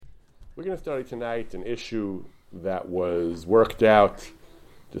We're going to study tonight an issue that was worked out,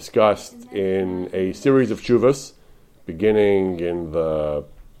 discussed in a series of tshuvas, beginning in the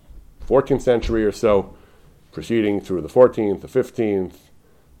 14th century or so, proceeding through the 14th, the 15th,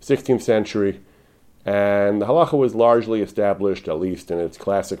 16th century, and the halacha was largely established, at least in its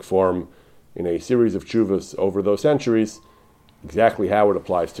classic form, in a series of tshuvas over those centuries. Exactly how it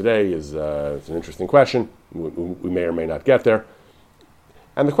applies today is an interesting question. We may or may not get there.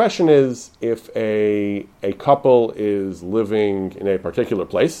 And the question is, if a couple is living in a particular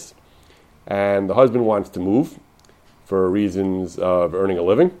place and the husband wants to move for reasons of earning a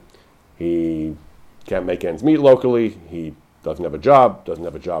living, he can't make ends meet locally, he doesn't have a job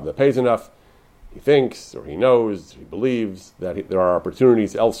that pays enough, he thinks or he knows, he believes that there are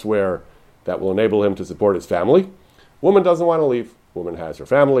opportunities elsewhere that will enable him to support his family. Woman doesn't want to leave. Woman has her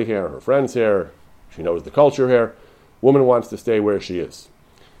family here, her friends here, she knows the culture here. Woman wants to stay where she is.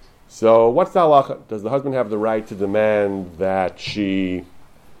 So what's the halacha? Does the husband have the right to demand that she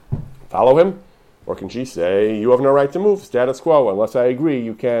follow him? Or can she say, you have no right to move, status quo, unless I agree,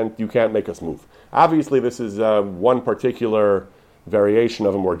 you can't make us move? Obviously, this is one particular variation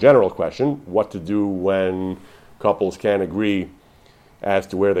of a more general question, what to do when couples can't agree as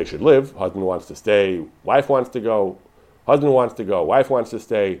to where they should live. Husband wants to stay, wife wants to go, husband wants to go, wife wants to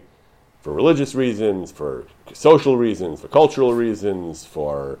stay, for religious reasons, for social reasons, for cultural reasons,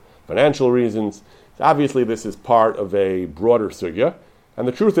 for financial reasons. Obviously, this is part of a broader sugya. And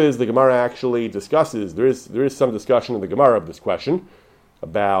the truth is, the Gemara actually discusses, there is some discussion in the Gemara of this question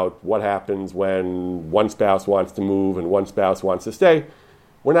about what happens when one spouse wants to move and one spouse wants to stay.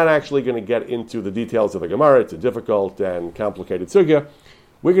 We're not actually going to get into the details of the Gemara. It's a difficult and complicated sugya.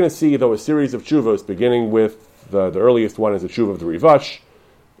 We're going to see, though, a series of tshuvos, beginning with the earliest one is the tshuva of the Rivash,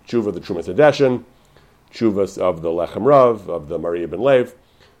 tshuva of the Trumas Hadeshin, tshuvas of the Lechem Rav, of the Maria ben Lev.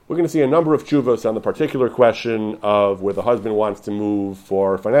 We're going to see a number of tshuvas on the particular question of where the husband wants to move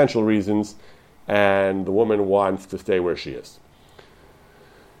for financial reasons and the woman wants to stay where she is.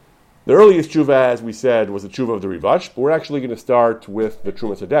 The earliest tshuva, as we said, was the tshuva of the Rivash, but we're actually going to start with the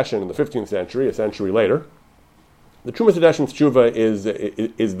Trumas Hadeshin in the 15th century, a century later. The Trumas Hadeshin's tshuva is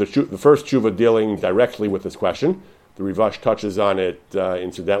the first tshuva dealing directly with this question. The Rivash touches on it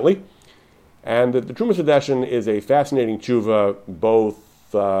incidentally. And the Trumas Hadeshin is a fascinating tshuva, both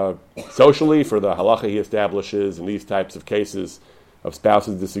socially, for the halacha he establishes in these types of cases of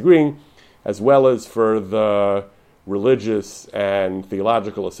spouses disagreeing, as well as for the religious and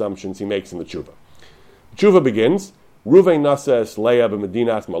theological assumptions he makes in the tshuva. The tshuva begins, Ruvain Nases Leah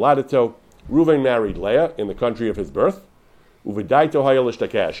b'Medinas Moladito. Ruvain married Leah in the country of his birth. Uvidaito hayolish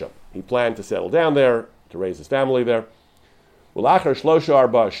takasha. He planned to settle down there, to raise his family there. Ulachar shlosha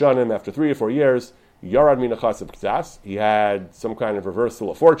arba shanim, after 3 or 4 years, Yarad minachas k'tas, he had some kind of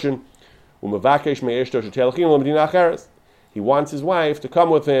reversal of fortune. Umavakesh me'eshto shetelchim l'medina acheres. He wants his wife to come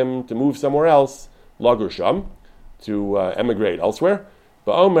with him to move somewhere else, lagur sham, to emigrate elsewhere.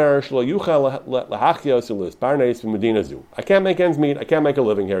 Ba'omer shlo yuchal lahachios u'lisparnes v'medina zu. I can't make ends meet. I can't make a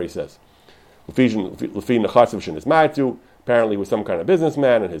living here, he says. Lefi nachatzav shenis ma'atu. Apparently, he was some kind of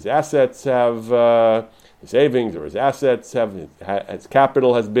businessman, and his assets have his savings or his assets have his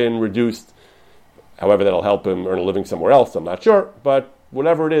capital has been reduced. However, that'll help him earn a living somewhere else, I'm not sure. But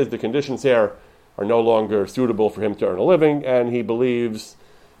whatever it is, the conditions here are no longer suitable for him to earn a living, and he believes,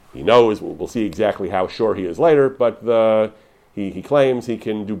 he knows, we'll see exactly how sure he is later, but he claims he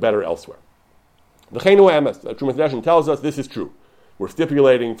can do better elsewhere. The Chenu Emes, Trumas Hadeshin tells us this is true. We're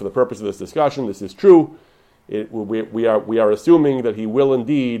stipulating for the purpose of this discussion, this is true. We are assuming that he will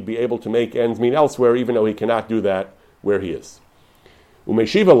indeed be able to make ends meet elsewhere, even though he cannot do that where he is.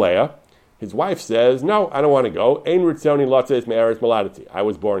 Umeshiva Leah, his wife says, no, I don't want to go. Ein ritzoni lotzes me'eretz moladiti. I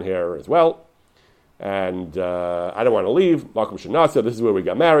was born here as well, and I don't want to leave. Makom shenasa, this is where we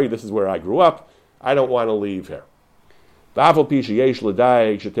got married, this is where I grew up. I don't want to leave here. What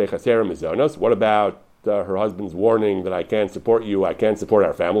about her husband's warning that I can't support you, I can't support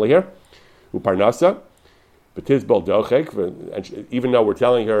our family here? Uparnasa, even though we're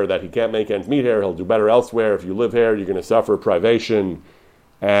telling her that he can't make ends meet here, he'll do better elsewhere. If you live here, you're going to suffer privation,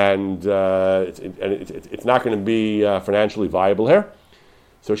 and it's not going to be financially viable here.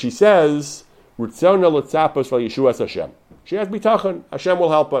 So she says, she has bitachon. Hashem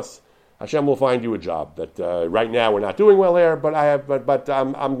will help us. Hashem will find you a job. That right now we're not doing well here, but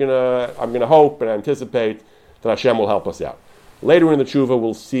I'm gonna hope and anticipate that Hashem will help us out. Later in the tshuva,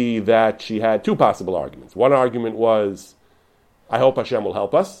 we'll see that she had 2 possible arguments. One argument was, I hope Hashem will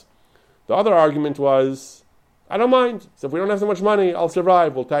help us. The other argument was, I don't mind. So if we don't have so much money, I'll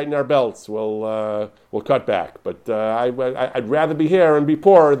survive. We'll tighten our belts. We'll cut back. But I'd rather be here and be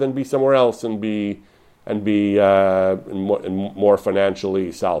poor than be somewhere else and be more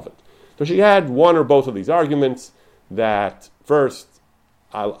financially solvent. So she had one or both of these arguments that first,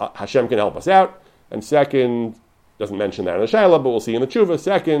 Hashem can help us out, and second, doesn't mention that in the Shaila, but we'll see in the Tshuva.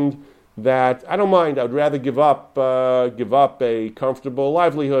 Second, that I don't mind. I would rather give up a comfortable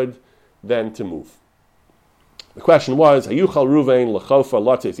livelihood than to move. The question was, Hayuchal Ruvain lechofa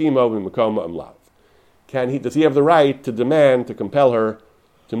lates imo b'makoma amlav. Does he have the right to demand, to compel her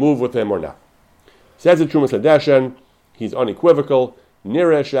to move with him or not? Says the Trumas Hadeshen, he's unequivocal.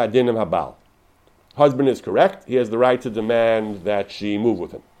 Nireh shadinim habal. Husband is correct. He has the right to demand that she move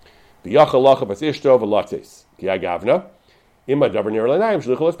with him. V'yachal lacha bas ishto v'lates ki agavna. If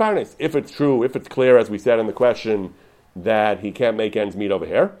it's true, if it's clear, as we said in the question, that he can't make ends meet over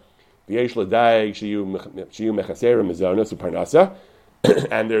here, and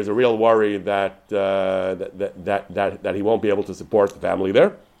there's a real worry that he won't be able to support the family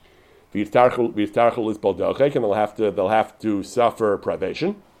there, and they'll have to suffer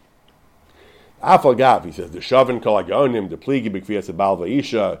privation. He says the shavan kol agonim the pligi b'kfiyas abal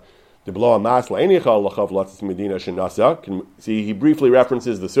va'isha. See, he briefly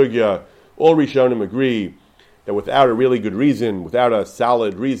references the sugya. All Rishonim agree that without a really good reason, without a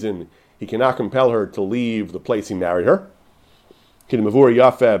solid reason, he cannot compel her to leave the place he married her. In the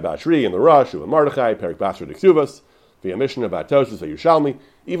Rosh, and Mordechai, Perik Basra Diksuvas, via Mishnah Batosus, Yerushalmi,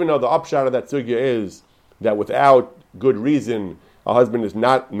 even though the upshot of that sugya is that without good reason, a husband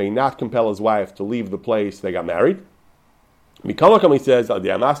may not compel his wife to leave the place they got married. Mikalakam, he says, the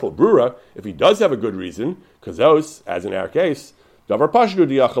Amasal Brura, if he does have a good reason, Kazos, as in our case, Davar Pashgu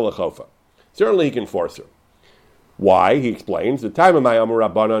Diachal Lechofa. Certainly he can force her. Why? He explains, the time of my Amar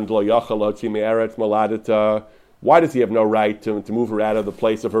Rabbanan Dlo Yachal Otzi Me'eretz Maladata. Why does he have no right to move her out of the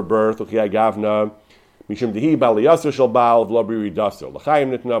place of her birth? L'chiyai Gavna, Mishum Dehi Bal Yasser Shel Baal V'lo B'ri Daso,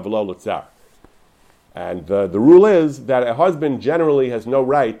 L'chaim Nitna V'lo L'tzar. And the rule is that a husband generally has no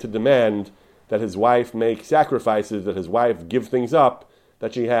right to demand that his wife make sacrifices, that his wife give things up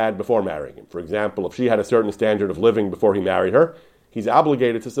that she had before marrying him. For example, if she had a certain standard of living before he married her, he's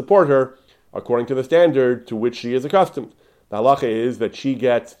obligated to support her according to the standard to which she is accustomed. The halacha is that she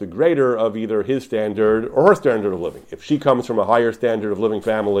gets the greater of either his standard or her standard of living. If she comes from a higher standard of living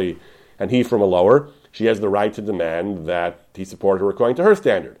family and he from a lower, she has the right to demand that he support her according to her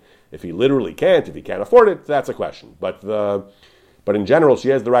standard. If he literally can't, if he can't afford it, that's a question. But in general, she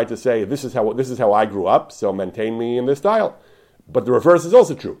has the right to say, this is how I grew up, so maintain me in this style. But the reverse is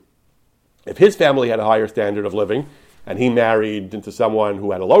also true. If his family had a higher standard of living, and he married into someone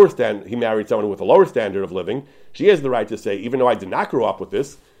who had a lower standard, he married someone with a lower standard of living, she has the right to say, even though I did not grow up with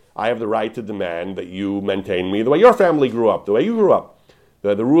this, I have the right to demand that you maintain me the way your family grew up, the way you grew up.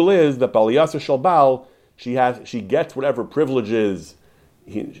 The rule is that Bal Yasser Shel Baal, she gets whatever privileges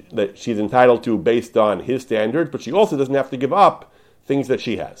that she's entitled to based on his standards, but she also doesn't have to give up things that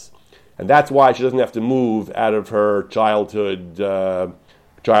she has. And that's why she doesn't have to move out of her childhood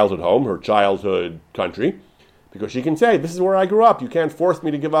home, her childhood country, because she can say, this is where I grew up. You can't force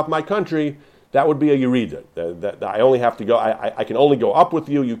me to give up my country. That would be a yerida. That I only have to go. I can only go up with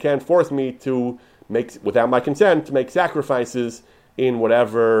you. You can't force me to make, without my consent, to make sacrifices in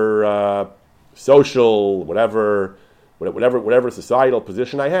whatever social, whatever societal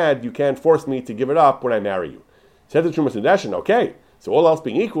position I had. You can't force me to give it up when I marry you. Said the Trumas Hadeshen, okay. So all else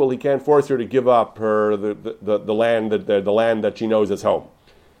being equal, he can't force her to give up the land that she knows as home.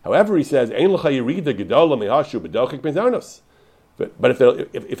 However, he says, "Ein l'cha yerida gedola mehashu b'dochik bezonos." But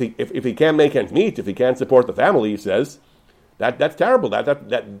if he can't make ends meet, if he can't support the family, he says that's terrible. That's a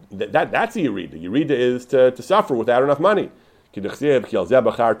yerida. Yerida is to suffer without enough money.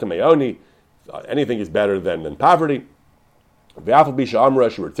 Anything is better than poverty. What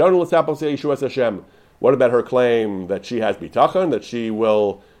about her claim that she has bitachon, that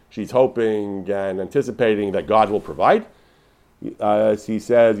she's hoping and anticipating that God will provide? He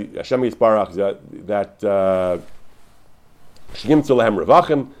says, Hashem Yisparach, that Shemimtzu lehem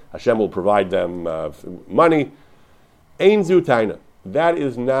revachim, Hashem will provide them money. Ein zu taina. That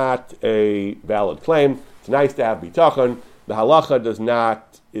is not a valid claim. It's nice to have bitachon. The halacha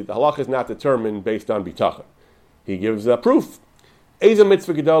is not determined based on bitachon. He gives a proof. Eza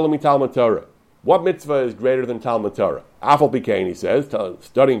mitzvah gedola mi Talmud Torah. What mitzvah is greater than Talmud Torah? Afal Pikein, he says,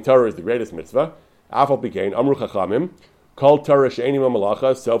 studying Torah is the greatest mitzvah. Afal Pikein, Amru Chachamim, Kol Torah she'eni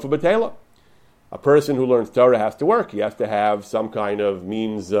malacha sofa b'tela. A person who learns Torah has to work. He has to have some kind of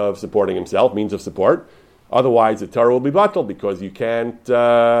means of supporting himself, means of support. Otherwise, the Torah will be batal because you can't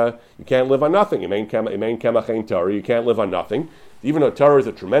live on nothing. You can't live on nothing. Even though Torah is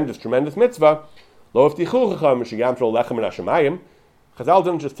a tremendous, tremendous mitzvah, Chazal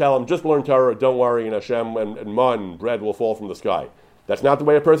didn't just tell him, just learn Torah, don't worry, and Hashem and man, bread will fall from the sky. That's not the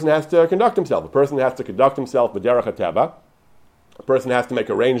way a person has to conduct himself. A person has to conduct himself b'derech hateva. A person has to make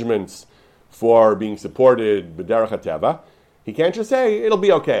arrangements for being supported b'derech hateva. He can't just say, it'll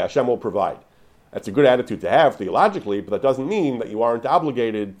be okay, Hashem will provide. That's a good attitude to have theologically, but that doesn't mean that you aren't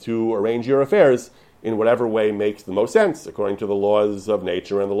obligated to arrange your affairs in whatever way makes the most sense, according to the laws of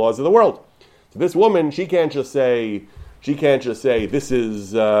nature and the laws of the world. So this woman, she can't just say, let's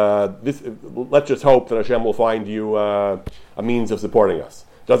just hope that Hashem will find you a means of supporting us.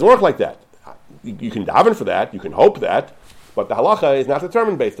 It doesn't work like that. You can daven for that, you can hope that, but the halacha is not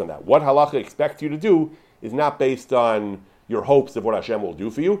determined based on that. What halacha expects you to do is not based on your hopes of what Hashem will do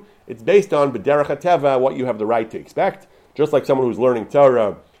for you. It's based on b'derech hateva, what you have the right to expect. Just like someone who's learning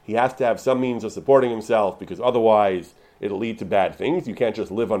Torah, he has to have some means of supporting himself because otherwise it'll lead to bad things. You can't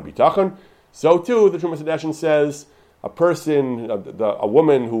just live on bitachon. So too, the Trumas Hadeshin says, a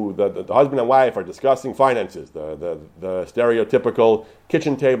woman who the husband and wife are discussing finances, the stereotypical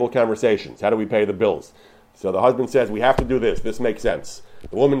kitchen table conversations. How do we pay the bills? So the husband says, we have to do this. This makes sense.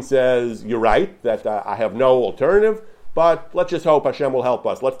 The woman says, you're right, that I have no alternative, but let's just hope Hashem will help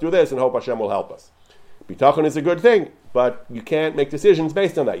us. Let's do this and hope Hashem will help us. Bitachon is a good thing, but you can't make decisions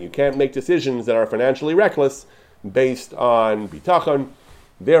based on that. You can't make decisions that are financially reckless based on bitachon.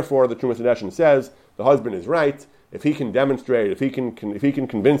 Therefore, the Trumas Hadeshin says, the husband is right. If he can demonstrate, if he can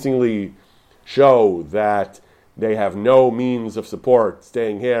convincingly show that they have no means of support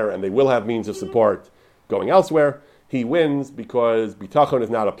staying here, and they will have means of support going elsewhere, he wins because bitachon is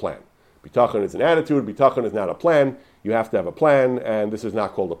not a plan. Bitachon is an attitude. Bitachon is not a plan. You have to have a plan, and this is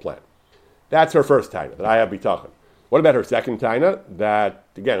not called a plan. That's her first taina, that I have bitachon. What about her second taina? That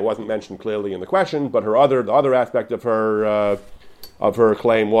again, it wasn't mentioned clearly in the question, but the other aspect of her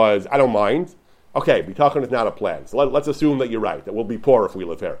claim was, I don't mind. Okay, bitachon is not a plan. So let's assume that you're right, that we'll be poor if we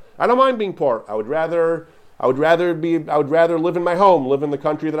live here. I don't mind being poor. I would rather live in my home, live in the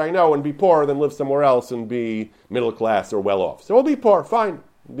country that I know, and be poor than live somewhere else and be middle class or well off. So we'll be poor, fine.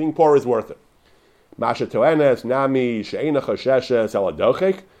 Being poor is worth it. Masha toenes nami she'ena chasheshes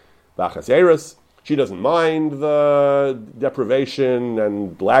eladochek v'achaseres. She doesn't mind the deprivation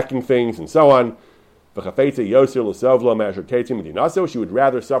and lacking things and so on. V'chafetze yosir l'sovlo me'asher tetzim medinaso. She would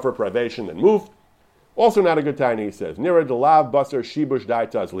rather suffer privation than move. Also not a good tiny, he says. Nira delav basar shibush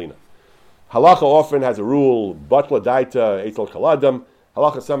daita azlina. Halacha often has a rule, batla daita etel kaladam.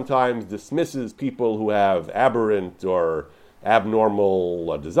 Halacha sometimes dismisses people who have aberrant or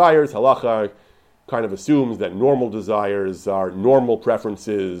abnormal desires. Halacha kind of assumes that normal desires are normal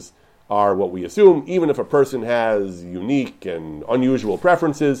preferences are what we assume. Even if a person has unique and unusual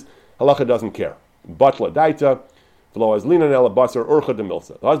preferences, halacha doesn't care. Batla daita, v'lo azlina nela basar urcha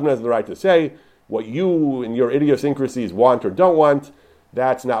demilsa. The husband has the right to say what you and your idiosyncrasies want or don't want.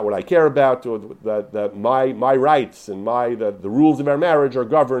 That's not what I care about. Or that my rights and the rules of our marriage are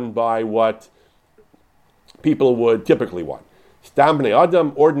governed by what people would typically want. Stam bnei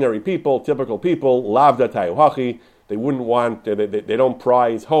adam, ordinary people, typical people, lavda tayohachi. They wouldn't want. They don't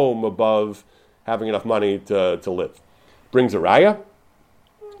prize home above having enough money to live. Brings a raya.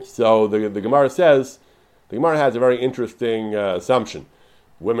 So the Gemara says, the Gemara has a very interesting assumption.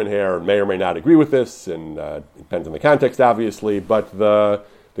 Women here may or may not agree with this, and it depends on the context, obviously. But the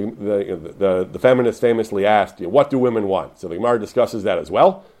feminists famously asked, "What do women want?" So the Gemara discusses that as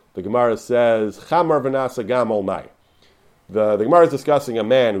well. The Gemara says, "Chamar v'nasa gam ol mai." The Gemara is discussing a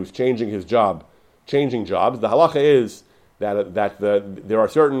man who's changing jobs. The halacha is that there are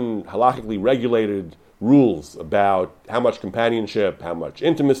certain halachically regulated rules about how much companionship, how much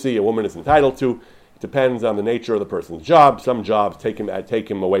intimacy a woman is entitled to. It depends on the nature of the person's job. Some jobs take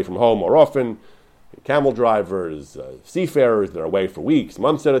him away from home more often. Camel drivers, seafarers that are away for weeks,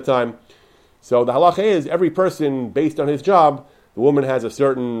 months at a time. So the halacha is every person, based on his job, the woman has a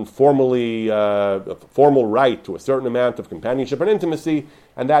certain formal right to a certain amount of companionship and intimacy,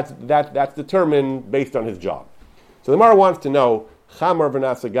 and that's determined based on his job. So the Gemara wants to know, Chamar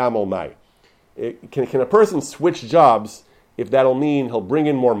v'nasa gam ol mai. Can a person switch jobs if that'll mean he'll bring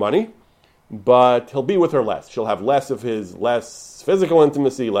in more money, but he'll be with her less? She'll have less physical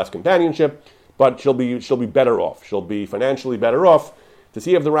intimacy, less companionship, but she'll be better off. She'll be financially better off. Does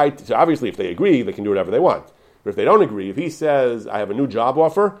he have the right? So obviously, if they agree, they can do whatever they want. But if they don't agree, if he says, I have a new job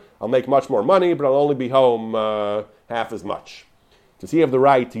offer, I'll make much more money, but I'll only be home half as much. Does he have the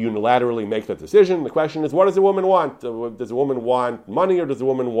right to unilaterally make that decision? The question is, what does a woman want? Does a woman want money or does a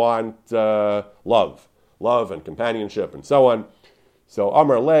woman want love? love and companionship and so on. So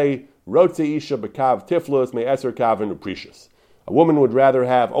Amar Lei, Rotze Isha Bekav Tiflus Me Eser Kavin Uprecious. A woman would rather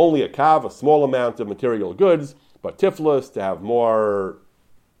have only a kav, a small amount of material goods, but tiflus, to have more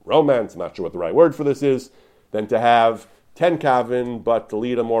romance, I'm not sure what the right word for this is, than to have 10 kavin, but to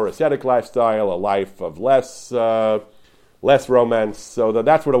lead a more ascetic lifestyle, a life of less romance. So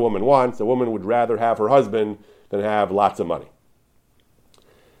that's what a woman wants. A woman would rather have her husband than have lots of money.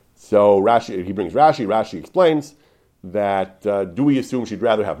 So he brings Rashi. Rashi explains that do we assume she'd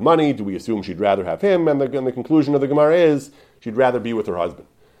rather have money? Do we assume she'd rather have him? And the conclusion of the Gemara is she'd rather be with her husband.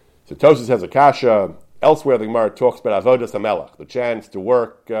 So Tosfos has a kasha. Elsewhere, the Gemara talks about avodas hamelach, the chance to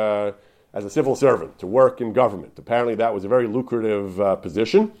work as a civil servant, to work in government. Apparently, that was a very lucrative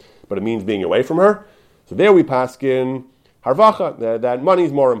position, but it means being away from her. So there we paskin harvacha, that money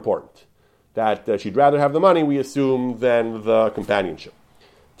is more important. That she'd rather have the money, we assume, than the companionship.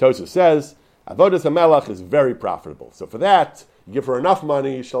 Tosfos says avodas hamelach is very profitable. So for that, you give her enough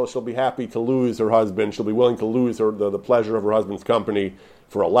money, she'll be happy to lose her husband. She'll be willing to lose the pleasure of her husband's company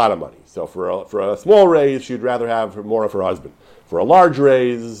for a lot of money. So for a small raise, she'd rather have more of her husband. For a large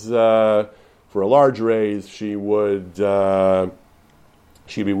raise, she'd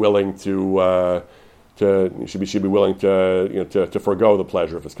be willing to forego the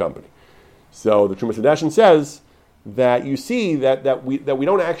pleasure of his company. So the Trumas Hadeshin says that you see that we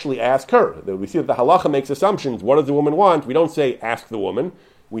don't actually ask her. That we see that the halacha makes assumptions. What does the woman want? We don't say ask the woman.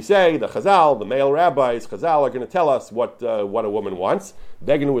 We say the Chazal, the male rabbis, Chazal are going to tell us what a woman wants.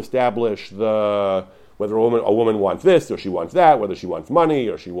 They're going to establish whether a woman wants this or she wants that, whether she wants money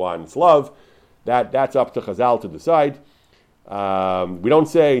or she wants love. That's up to Chazal to decide. We don't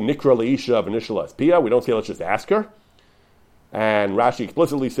say Nikra Leisha V'Nishal Aspia. We don't say let's just ask her. And Rashi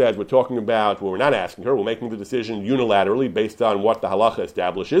explicitly says we're talking about, we're not asking her, we're making the decision unilaterally based on what the halacha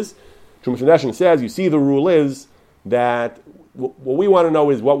establishes. Trumas Hadeshin says, you see, the rule is that what we want to know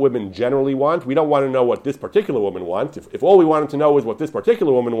is what women generally want. We don't want to know what this particular woman wants. If all we wanted to know is what this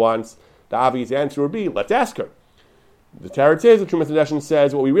particular woman wants, the obvious answer would be, let's ask her. The Teretz says, the Trumas Hadeshin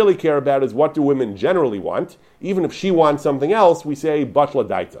says, what we really care about is what do women generally want. Even if she wants something else, we say, batla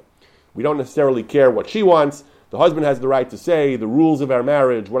daita. We don't necessarily care what she wants. The husband has the right to say the rules of our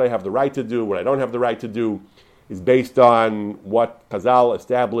marriage, what I have the right to do, what I don't have the right to do, is based on what Chazal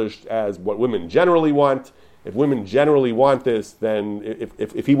established as what women generally want. If women generally want this, then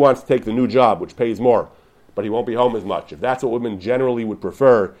if he wants to take the new job, which pays more, but he won't be home as much, if that's what women generally would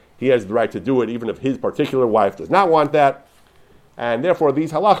prefer, he has the right to do it, even if his particular wife does not want that. And therefore,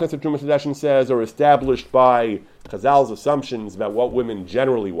 these halachas that Trumas Hadeshin says are established by Chazal's assumptions about what women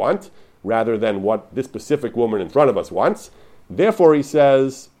generally want, rather than what this specific woman in front of us wants. Therefore, he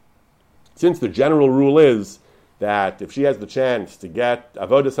says, since the general rule is that if she has the chance to get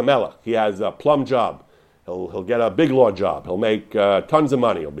avodas hamelach, he has a plum job, he'll get a big law job, he'll make tons of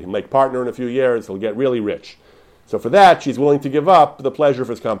money, he'll make partner in a few years, he'll get really rich. So for that, she's willing to give up the pleasure of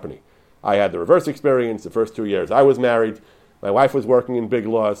his company. I had the reverse experience. The first 2 years I was married, my wife was working in big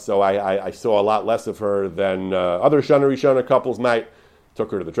law, so I saw a lot less of her than other Shana Rishona couples might.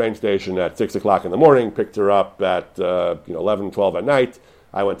 Took her to the train station at 6 o'clock in the morning, picked her up at 11, 12 at night.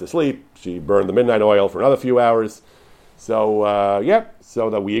 I went to sleep. She burned the midnight oil for another few hours. So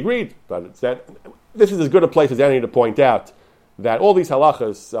that we agreed. But this is as good a place as any to point out that all these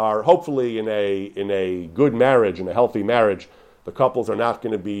halachas are hopefully in a good marriage, in a healthy marriage. The couples are not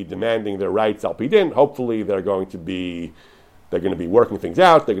going to be demanding their rights al pi din. Hopefully they're going to be working things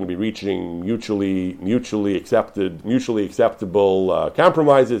out. They're going to be reaching mutually acceptable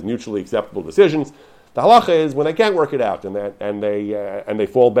compromises, mutually acceptable decisions. The halacha is when they can't work it out, and they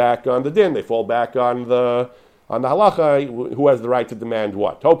fall back on the din. They fall back on the halacha. Who has the right to demand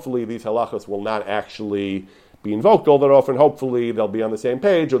what? Hopefully, these halachas will not actually be invoked all that often. Hopefully, they'll be on the same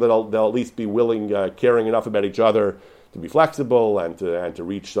page, or they'll at least be willing, caring enough about each other to be flexible and to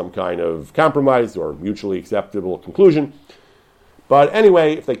reach some kind of compromise or mutually acceptable conclusion. But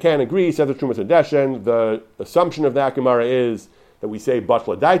anyway, if they can't agree, says the Trumas Hadeshin, the assumption of that Gemara is that we say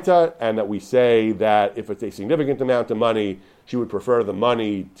batla daita, and that we say that if it's a significant amount of money, she would prefer the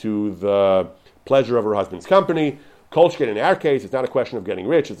money to the pleasure of her husband's company. Kolshkin, in our case, it's not a question of getting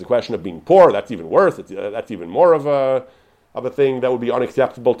rich, it's a question of being poor. That's even worse. That's even more of a thing that would be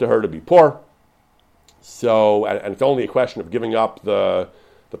unacceptable to her to be poor. So, and it's only a question of giving up the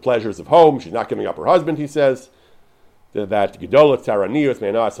pleasures of home. She's not giving up her husband, he says. That gedolat taraniyus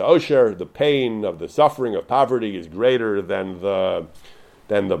me'anas ha'osher, the pain of the suffering of poverty is greater than the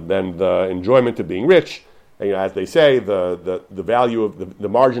enjoyment of being rich. And, as they say, the value of the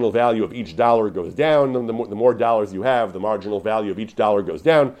marginal value of each dollar goes down. And the more dollars you have, the marginal value of each dollar goes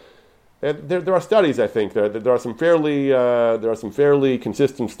down. There are studies, I think, there are some fairly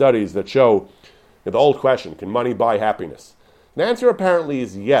consistent studies that show the old question: can money buy happiness? The answer apparently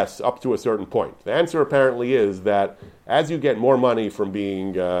is yes, up to a certain point. The answer apparently is that as you get more money from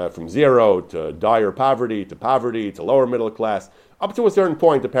being from zero to dire poverty to lower middle class, up to a certain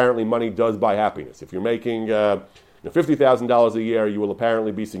point, apparently money does buy happiness. If you're making $50,000 a year, you will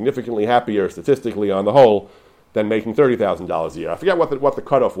apparently be significantly happier statistically on the whole than making $30,000 a year. I forget what the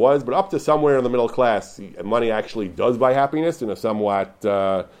cutoff was, but up to somewhere in the middle class, money actually does buy happiness in a somewhat,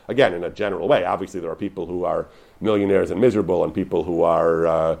 again, in a general way. Obviously, there are people who are millionaires and miserable, and people who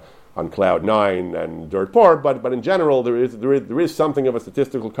are on cloud nine and dirt poor. But in general, there is something of a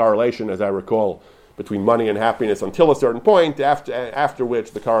statistical correlation, as I recall, between money and happiness until a certain point, after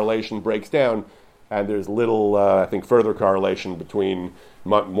which the correlation breaks down, and there's little, I think, further correlation between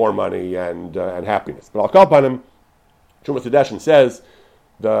more money and happiness. But I'll call upon him. Trumas Hadeshen says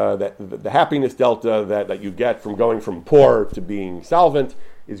the happiness delta that you get from going from poor to being solvent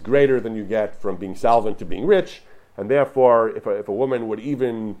is greater than you get from being solvent to being rich. And therefore, if a woman would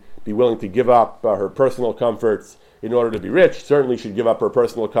even be willing to give up her personal comforts in order to be rich, certainly should give up her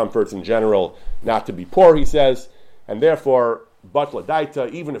personal comforts in general not to be poor, he says. And therefore, Batla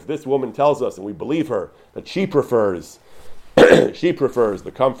Daita, even if this woman tells us, and we believe her, that she prefers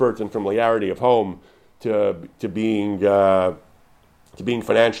the comfort and familiarity of home to being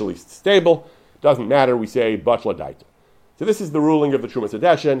financially stable, doesn't matter, we say Batla Daita. So this is the ruling of the Trumas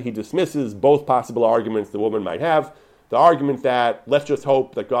Hadeshen. He dismisses both possible arguments the woman might have. The argument that let's just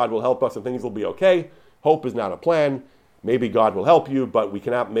hope that God will help us and things will be okay. Hope is not a plan. Maybe God will help you, but we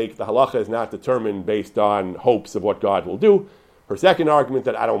cannot make the halacha is not determined based on hopes of what God will do. Her second argument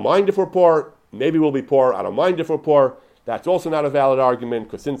that I don't mind if we're poor, maybe we'll be poor, I don't mind if we're poor, that's also not a valid argument,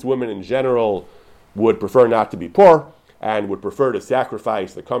 because since women in general would prefer not to be poor and would prefer to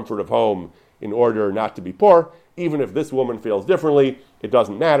sacrifice the comfort of home in order not to be poor, even if this woman feels differently, it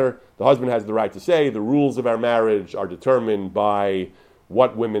doesn't matter. The husband has the right to say the rules of our marriage are determined by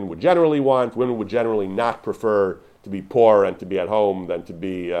what women would generally want. Women would generally not prefer to be poor and to be at home than to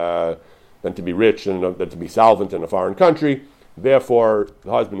be rich and than to be solvent in a foreign country. Therefore,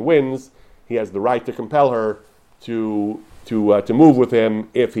 the husband wins. He has the right to compel her to move with him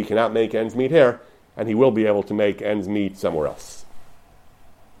if he cannot make ends meet here, and he will be able to make ends meet somewhere else.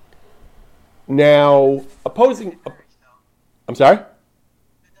 Now, opposing... I'm sorry?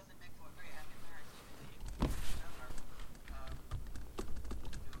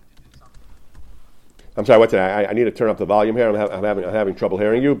 I'm sorry, what's that? I need to turn up the volume here. I'm having trouble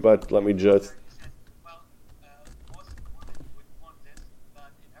hearing you, but let me just... Well, most women would want this,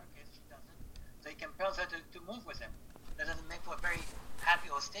 but in her case she doesn't. So he compels her to move with him. That doesn't make for a very happy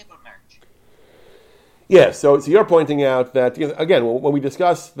or stable marriage. Yes, so you're pointing out that, again, when we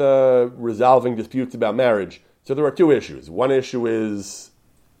discuss the resolving disputes about marriage, so there are two issues. One issue is,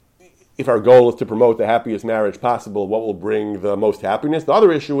 if our goal is to promote the happiest marriage possible, what will bring the most happiness? The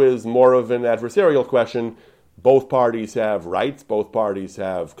other issue is more of an adversarial question. Both parties have rights, both parties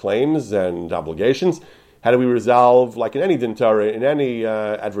have claims and obligations. How do we resolve, like in any dintara, in any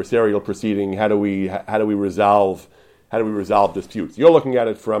adversarial proceeding, how do we resolve disputes? You're looking at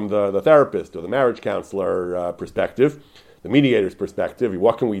it from the therapist or the marriage counselor perspective, the mediator's perspective.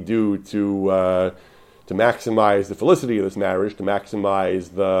 What can we do to maximize the felicity of this marriage, to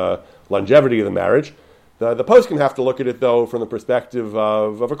maximize the longevity of the marriage? The poskim have to look at it, though, from the perspective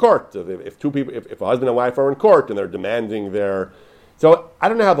of a court. If two people, if a husband and wife are in court and they're demanding their... So I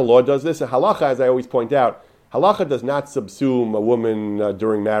don't know how the law does this. Halacha, as I always point out, halacha does not subsume a woman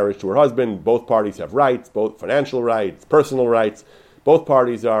during marriage to her husband. Both parties have rights, both financial rights, personal rights. Both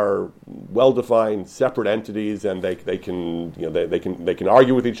parties are well-defined, separate entities, and they can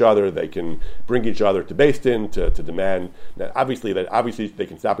argue with each other. They can bring each other to Beis Din to demand. Now, obviously they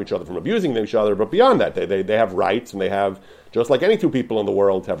can stop each other from abusing each other. But beyond that, they have rights, and they have, just like any two people in the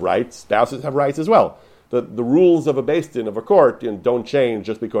world have rights. Spouses have rights as well. The rules of a Beis Din, of a court, don't change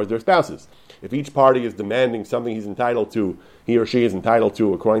just because they're spouses. If each party is demanding something he or she is entitled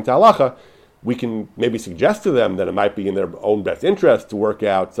to according to halacha, we can maybe suggest to them that it might be in their own best interest to work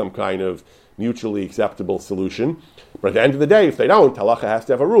out some kind of mutually acceptable solution. But at the end of the day, if they don't, halacha has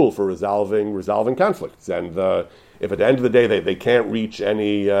to have a rule for resolving conflicts. And if at the end of the day they can't reach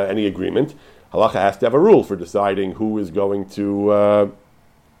any agreement, halacha has to have a rule for deciding who is going to...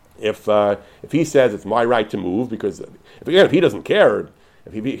 If he says it's my right to move, because if he doesn't care,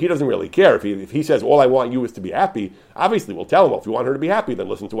 if he doesn't really care, if he says all I want you is to be happy, obviously we'll tell him, well, if you want her to be happy, then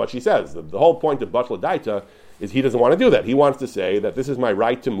listen to what she says. The whole point of Batla Daita is he doesn't want to do that. He wants to say that this is my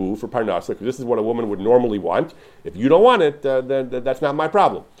right to move for Parnasa, because this is what a woman would normally want. If you don't want it, then that's not my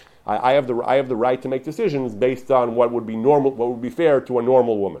problem. I have the right to make decisions based on what would be normal, what would be fair to a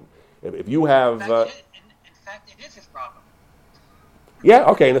normal woman. If you have, In fact, it is his problem. yeah,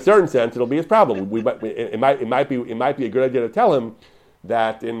 okay. In a certain sense, it'll be his problem. It might be a good idea to tell him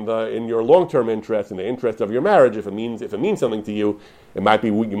that in your long-term interest, in the interest of your marriage, if it means something to you, it might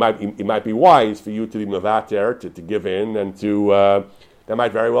be wise for you to be mevater, to give in, and to that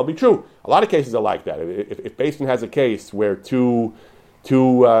might very well be true. A lot of cases are like that. If Beis Din has a case where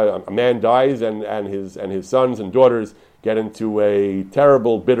a man dies and his sons and daughters get into a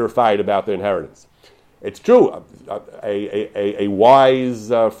terrible, bitter fight about their inheritance. It's true. A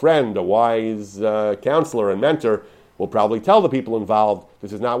wise friend, a wise counselor and mentor will probably tell the people involved,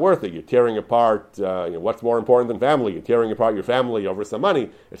 this is not worth it. You're tearing apart, what's more important than family? You're tearing apart your family over some money.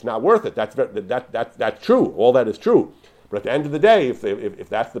 It's not worth it. That's true. All that is true. But at the end of the day, if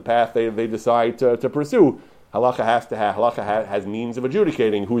that's the path they decide to pursue, halacha has means of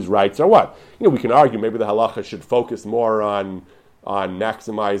adjudicating whose rights are what. We can argue maybe the halacha should focus more on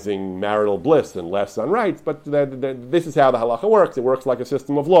maximizing marital bliss and less on rights, but this is how the halacha works. It works like a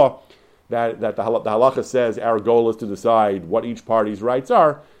system of law. That the halacha says our goal is to decide what each party's rights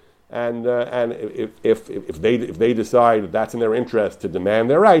are, and if they decide that that's in their interest to demand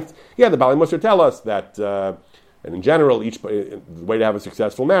their rights, the Baalei Mussar tell us that. And in general, the way to have a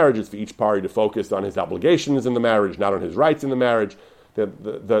successful marriage is for each party to focus on his obligations in the marriage, not on his rights in the marriage. The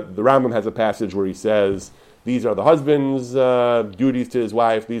Rambam has a passage where he says, these are the husband's duties to his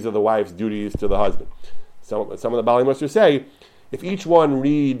wife, these are the wife's duties to the husband. Some of the Baalei Mussar say, if each one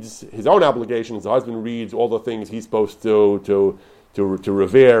reads his own obligations, the husband reads all the things he's supposed to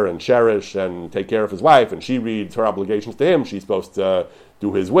revere and cherish and take care of his wife, and she reads her obligations to him, she's supposed to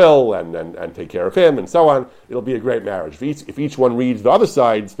do his will and take care of him, and so on, it'll be a great marriage. If each one reads the other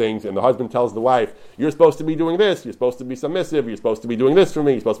side's things, and the husband tells the wife, you're supposed to be doing this, you're supposed to be submissive, you're supposed to be doing this for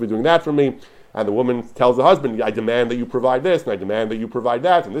me, you're supposed to be doing that for me, and the woman tells the husband, I demand that you provide this, and I demand that you provide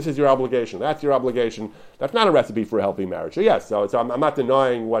that, and this is your obligation, that's your obligation, that's not a recipe for a healthy marriage. So yes, I'm not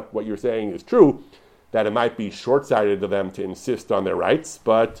denying what you're saying is true, that it might be short-sighted of them to insist on their rights,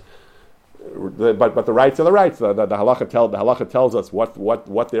 but the rights are the rights. The halacha tells us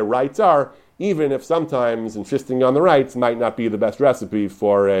what their rights are, even if sometimes insisting on the rights might not be the best recipe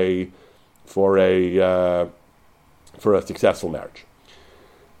for a successful marriage.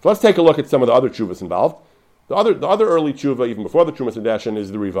 So let's take a look at some of the other tshuvas involved. The other early tshuva, even before the Trumas Hadeshen,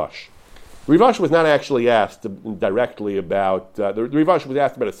 is the Rivash. The Rivash was not actually asked directly about the Rivash was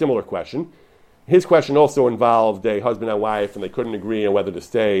asked about a similar question. His question also involved a husband and wife, and they couldn't agree on whether to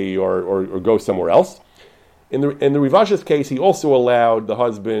stay or go somewhere else. In the Rivash's case, he also allowed the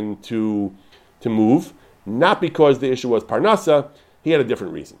husband to move, not because the issue was parnasa. He had a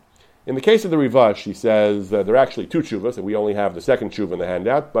different reason. In the case of the Rivash, he says there are actually two tshuvas, and we only have the second tshuva in the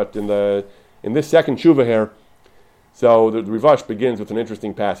handout. But in this second tshuva here, so the Rivash begins with an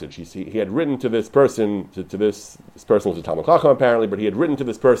interesting passage. He had written to this person, this person was a Talmid Chacham apparently, but he had written to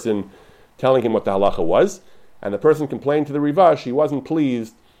this person telling him what the halacha was, and the person complained to the Rivash he wasn't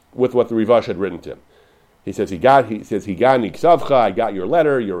pleased with what the Rivash had written to him. He says, Higani ksavcha, I got your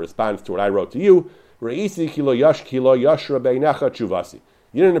letter, your response to what I wrote to you. Re'isi kilo yashra beinecha tshuvasi.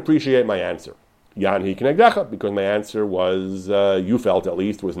 You didn't appreciate my answer. Yanhi kinegdecha, because my answer was, you felt at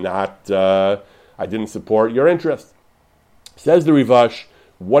least, was not, I didn't support your interest. Says the Rivash,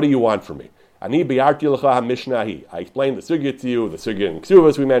 what do you want from me? Ani biyarti lecha ha-mishnahi. I explained the sugya to you, the sugya in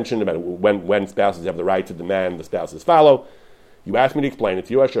Ksuvas we mentioned, about when spouses have the right to demand the spouses follow. You asked me to explain it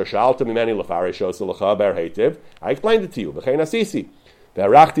to you. Asher shalta mimeni lefarishosa lecha ber heitiv. I explained it to you. V'chein asisi.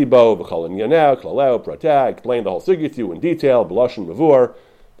 Ve'arachti bo v'chol inyaneh, klaleo, proteh. I explained the whole sugya to you in detail, b'loshen mavur,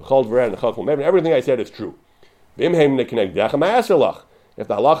 v'chol dveren, v'chol mevin. Everything I said is true. V'imheim nekinegdecha ma'aser lach. If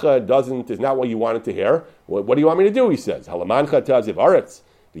the halacha is not what you wanted to hear, what do you want me to do? He says, halamancha taziv aretz.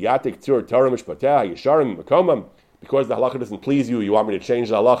 Because the halacha doesn't please you, you want me to change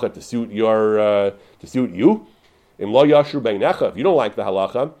the halacha to suit you. If you don't like the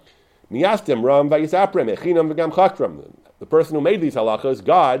halacha, the person who made these halachas,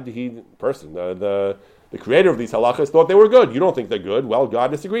 God, the creator of these halachas, thought they were good. You don't think they're good. Well,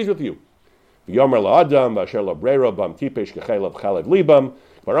 God disagrees with you.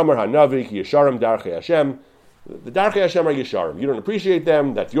 The Darchei Hashem are Yesharim. You don't appreciate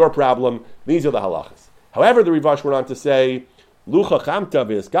them, that's your problem. These are the halachas. However, the Rivash went on to say, Lucha chamta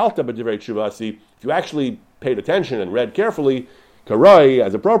v'eskalta b'divrei tshuvasi. If you actually paid attention and read carefully, Karoi,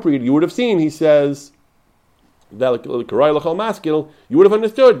 as appropriate, you would have seen, he says, that Karoi l'chol maskil, you would have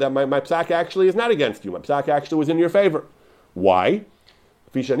understood that my psak actually is not against you. My psak actually was in your favor. Why?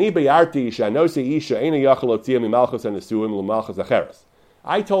 Fishani beyarti shanosi isha ena yachal otzia mimalchus anesuim l'malchus acheres.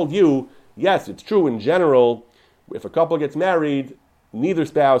 I told you, yes, it's true in general, if a couple gets married, neither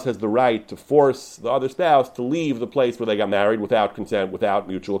spouse has the right to force the other spouse to leave the place where they got married without consent, without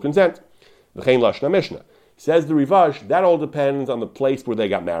mutual consent. V'chein lashna Mishnah. Says the Rivash, that all depends on the place where they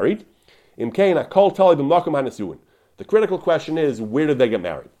got married. Imkein akol tali b'makom hanisuin. The critical question is, where did they get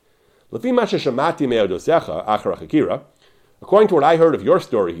married? Lefi ma sheshamati me'odosecha achar hachakira. According to what I heard of your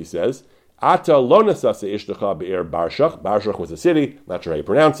story, he says, Ata lo nasasa ishtecha be'er Barshach. Barshach was a city, not sure how you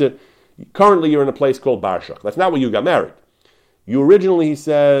pronounce it. Currently you're in a place called Barshach. That's not where you got married. You originally, he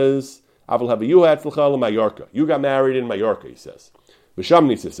says, Aval havayuha etzlecha Mallorca. You got married in Mallorca, he says. V'sham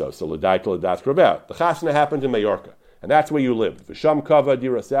nisaso, so l'dai to l'das kravet. The chasna happened in Mallorca, and that's where you lived. V'sham kava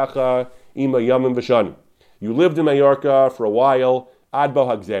dirasecha ima yamim v'shani. You lived in Mallorca for a while, ad bo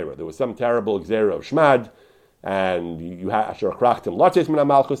hagzera. There was some terrible gzera of shmad, and you had asher krachtim latzes min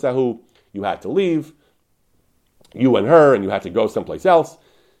hamalchus ahu. You had to leave, you and her, and you had to go someplace else.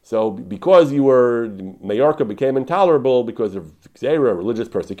 So because Mallorca became intolerable because of gzera, religious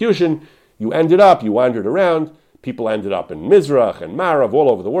persecution, you wandered around. People ended up in Mizrach and Marav, all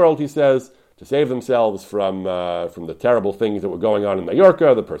over the world, he says, to save themselves from the terrible things that were going on in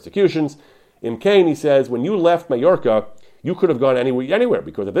Mallorca, the persecutions. In Cain, he says, when you left Mallorca, you could have gone anywhere,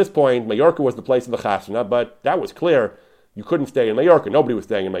 because at this point, Mallorca was the place of the chasna, but that was clear. You couldn't stay in Mallorca. Nobody was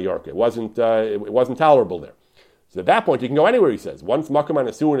staying in Mallorca. It wasn't tolerable there. So at that point, you can go anywhere, he says. Once Makam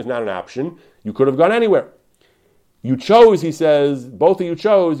HaNisuin is not an option, you could have gone anywhere. You chose, he says, both of you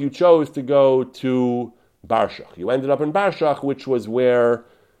chose to go to Barshach. You ended up in Barshach, which was where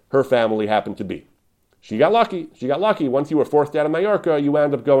her family happened to be. She got lucky. Once you were forced out of Mallorca, you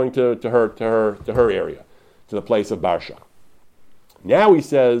wound up going to her area, to the place of Barshach. Now he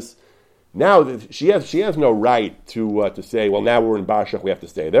says, she has no right to say, well, now we're in Barshach, we have to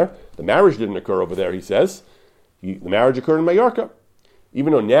stay there. The marriage didn't occur over there, he says. The marriage occurred in Mallorca.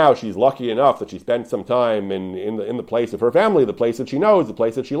 Even though now she's lucky enough that she spent some time in the place of her family, the place that she knows, the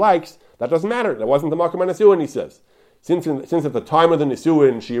place that she likes, that doesn't matter. That wasn't the Makam HaNisuin, he says. Since at the time of the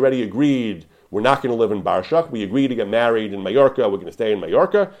Nisuin, she already agreed, we're not going to live in Barshach. We agreed to get married in Mallorca. We're going to stay in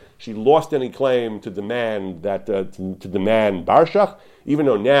Mallorca. She lost any claim to demand Barshach, even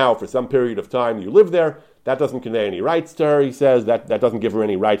though now, for some period of time, you live there. That doesn't convey any rights to her, he says. That doesn't give her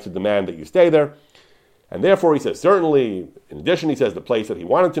any rights to demand that you stay there. And therefore, he says, certainly, in addition, he says, the place that he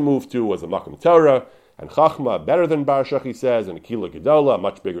wanted to move to was a Makom Torah, and Chachma, better than Barshach, he says, and Akila Gedola, a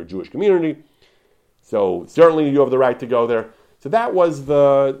much bigger Jewish community. So certainly you have the right to go there. So that was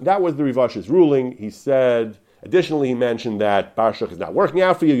the Rivash's ruling. He said, additionally, he mentioned that Barshach is not working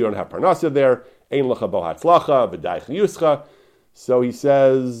out for you. You don't have Parnasa there. Ein lecha bo hatzlacha v'dai chiyuscha. So he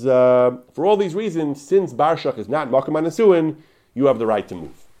says, for all these reasons, since Barshach is not Makom HaNisuin, you have the right to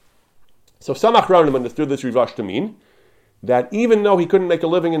move. So some Achronim understood this Rivash to mean that even though he couldn't make a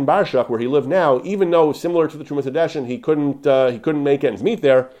living in Barshach, where he lived now, even though similar to the Trumas Hadeshin, he couldn't make ends meet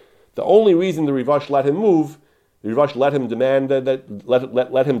there, the only reason the Rivash let him move, the Rivash let him demand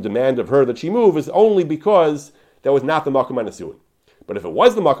let him demand of her that she move, is only because that was not the Makom HaNisuin. But if it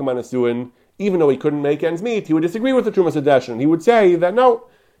was the Makom HaNisuin, even though he couldn't make ends meet, he would disagree with the Trumas Hadeshin. He would say that no,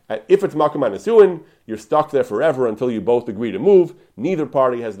 if it's Makom HaNisuin, you're stuck there forever until you both agree to move. Neither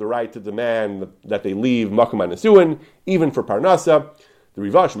party has the right to demand that they leave Makom HaNisuin, even for Parnasa. The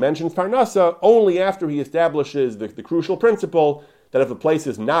Rivash mentions Parnasa only after he establishes the crucial principle that if the place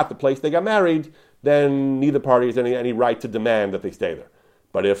is not the place they got married, then neither party has any right to demand that they stay there.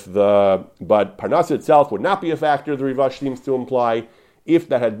 But Parnasa itself would not be a factor, the Rivash seems to imply. If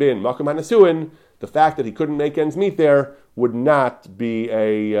that had been Makom HaNisuin, the fact that he couldn't make ends meet there would not be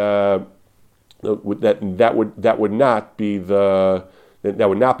that would not be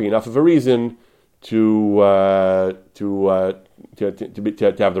enough of a reason to have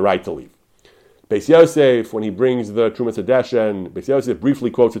the right to leave. Beis Yosef, when he brings the Trumas Hadeshin, Beis Yosef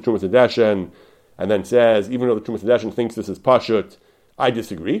briefly quotes the Trumas Hadeshin and then says, even though the Trumas Hadeshin thinks this is Pashut, I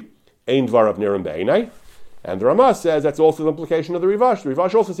disagree. Ein dvarav nirim be'einai. And the Ramah says that's also the implication of the Rivash. The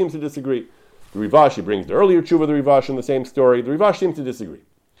Rivash also seems to disagree. The Rivash, he brings the earlier tshuva of the Rivash in the same story. The Rivash seems to disagree.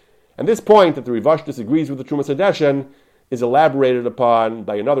 And this point that the Rivash disagrees with the Trumas Hadeshin is elaborated upon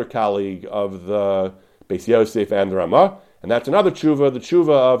by another colleague of the Beis Yosef and the Ramah, and that's another tshuva, the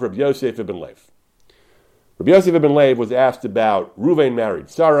tshuva of Rabbi Yosef ibn Lev. Rabbi Yosef ibn Lev was asked about Ruvain married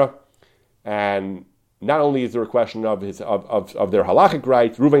Sarah, and not only is there a question of their halachic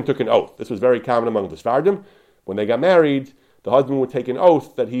rights, Ruvain took an oath. This was very common among the Sfardim. When they got married, the husband would take an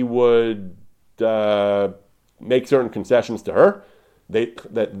oath that he would make certain concessions to her.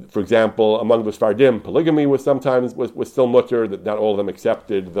 For example, among the Sfardim, polygamy was still mutter, that not all of them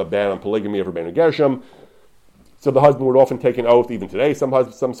accepted the ban on polygamy of Rabbeinu Gershom. So the husband would often take an oath, even today some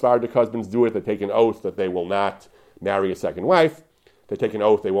Sephardic husbands do it, they take an oath that they will not marry a second wife. They take an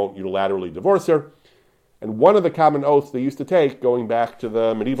oath they won't unilaterally divorce her. And one of the common oaths they used to take, going back to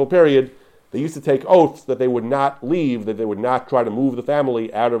the medieval period, they used to take oaths that they would not leave, that they would not try to move the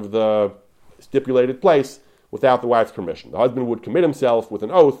family out of the stipulated place without the wife's permission. The husband would commit himself with an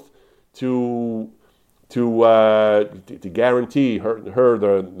oath to guarantee her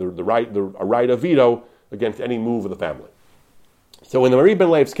the right of veto against any move of the family. So in the Mari ben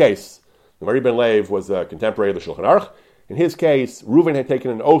Leiv's case, the Mari ben Leiv was a contemporary of the Shulchan Aruch. In his case, Reuven had taken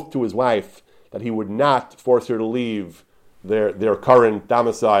an oath to his wife that he would not force her to leave their current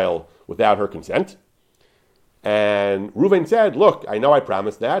domicile without her consent. And Reuven said, look, I know I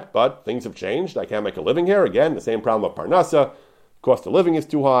promised that, but things have changed. I can't make a living here. Again, the same problem of Parnassa. Cost of living is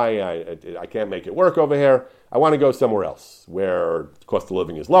too high. I can't make it work over here. I want to go somewhere else where the cost of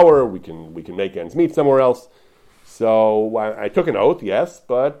living is lower. We can make ends meet somewhere else. So I took an oath, yes,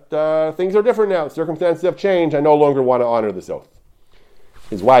 but things are different now. Circumstances have changed. I no longer want to honor this oath.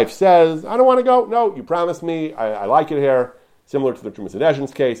 His wife says, I don't want to go. No, you promised me. I like it here. Similar to the Trumas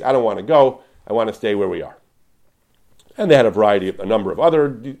Hadeshen's case, I don't want to go. I want to stay where we are. And they had a number of other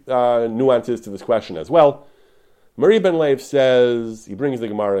nuances to this question as well. Mari ben Leiv says, he brings the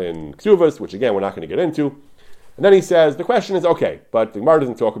Gemara in Ksuvas, which again we're not going to get into, and then he says, the question is, okay, but the Gemara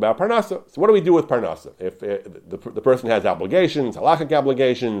doesn't talk about Parnassa, so what do we do with Parnassa? If the person has obligations, halachic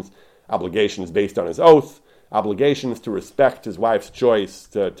obligations based on his oath, obligations to respect his wife's choice,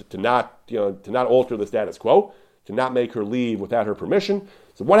 to not alter the status quo, to not make her leave without her permission.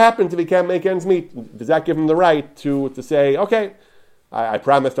 So what happens if he can't make ends meet? Does that give him the right to say, okay, I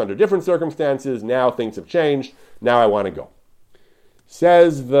promised under different circumstances, now things have changed, now I want to go.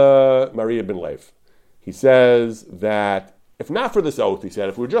 Says the Mari ben Leiv. He says that if not for this oath, he said,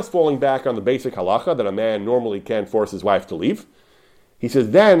 if we're just falling back on the basic halacha that a man normally can't force his wife to leave, he says,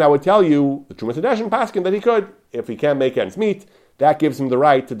 then I would tell you, the Trumas Hadeshen paskin, that he could. If he can't make ends meet, that gives him the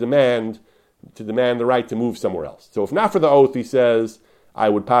right to demand the right to move somewhere else. So if not for the oath, he says, I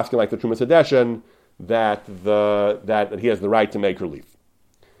would paskin like the Trumas Hadeshen that he has the right to make her leave.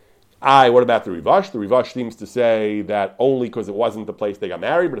 What about the Rivash? The Rivash seems to say that only because it wasn't the place they got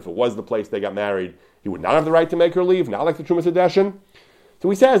married, but if it was the place they got married, he would not have the right to make her leave, not like the Trumas Hadeshen. So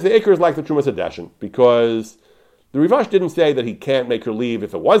he says the Iker is like the Trumas Hadeshen, because the Rivash didn't say that he can't make her leave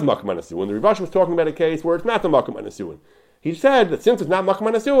if it was Makam HaNesuin. The Rivash was talking about a case where it's not the Makam HaNesuin. He said that since it's not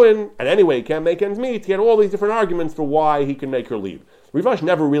Makam HaNesuin, and anyway he can't make ends meet, he had all these different arguments for why he can make her leave. Rivash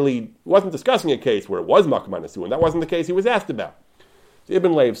never really wasn't discussing a case where it was Makam HaNesuin. That wasn't the case he was asked about. So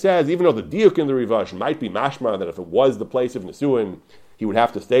Ibn Leiv says, even though the diuk in the Rivash might be mashma, that if it was the place of Nesuin, he would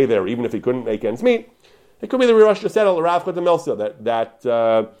have to stay there even if he couldn't make ends meet, it could be the Rivash just said al Rav Chut Melsa that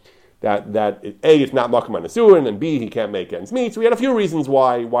A, it's not Makam HaNesuin, and B, he can't make ends meet. So we had a few reasons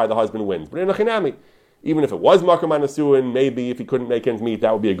why the husband wins. But in a chinami, even if it was Makam HaNesuin, maybe if he couldn't make ends meet,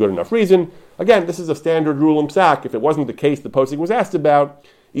 that would be a good enough reason. Again, this is a standard rule in Psak. If it wasn't the case the posting was asked about,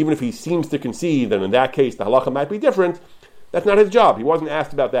 even if he seems to concede that in that case the halacha might be different, that's not his job. He wasn't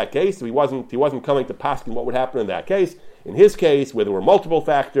asked about that case, so he wasn't coming to paskin what would happen in that case. In his case, where there were multiple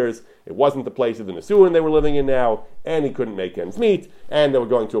factors, it wasn't the place of the Nesuin they were living in now, and he couldn't make ends meet, and they were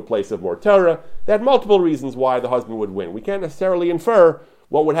going to a place of more Torah. They had multiple reasons why the husband would win. We can't necessarily infer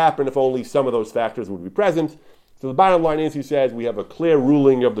what would happen if only some of those factors would be present. So the bottom line is, he says, we have a clear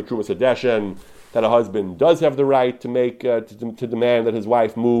ruling of the Trumas Hadeshen that a husband does have the right to make to demand that his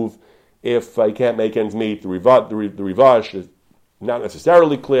wife move if he can't make ends meet. The Rivash is not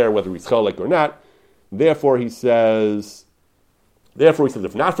necessarily clear whether he's cholek or not. Therefore, he says,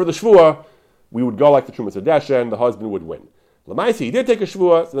 if not for the shvuah, we would go like the Trumas Hadeshen, the husband would win. Lamaisi, he did take a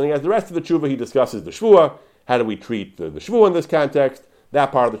shvuah, so then he has the rest of the tshuva, he discusses the shvuah. How do we treat the shvuah in this context?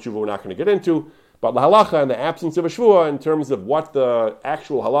 That part of the tshuva we're not going to get into. But the halacha, in the absence of a shvuah, in terms of what the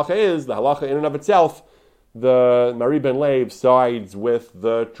actual halacha is, the halacha in and of itself, the Mari ben Leiv sides with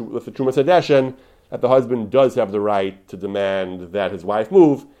the Trumas Hadeshen, that the husband does have the right to demand that his wife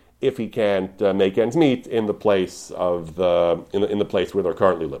move if he can't make ends meet in the place of in the place where they're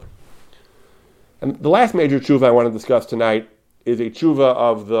currently living. And the last major tshuva I want to discuss tonight is a tshuva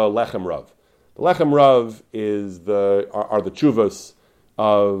of the Lechem Rav. The Lechem Rav are the tshuvas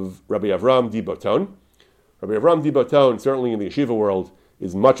of Rabbi Avram Di Boton. Rabbi Avram Di Boton, certainly in the yeshiva world,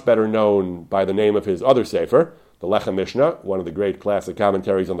 is much better known by the name of his other sefer, the Lechem Mishnah, one of the great classic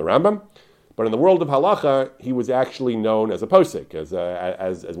commentaries on the Rambam. But in the world of halacha, he was actually known as a posek, as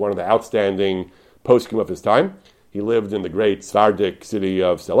one of the outstanding poskim of his time. He lived in the great Sephardic city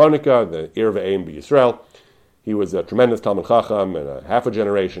of Salonika, the Ir Ve'ein B'Yisrael. He was a tremendous Talmid Chacham, and a half a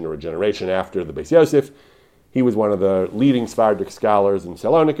generation or a generation after the Beis Yosef. He was one of the leading Sephardic scholars in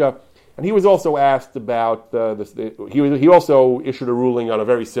Salonika, and he was also asked about he also issued a ruling on a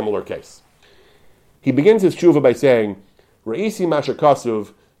very similar case. He begins his tshuva by saying, "Re'isi masha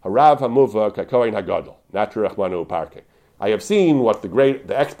kasuv harav hamuva kakoin hagadol natrach manu parke." I have seen what the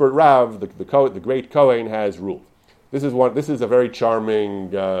expert Rav, the great Kohen, has ruled. This is a very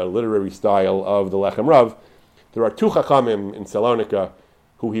charming literary style of the Lechem Rav. There are two Chachamim in Salonika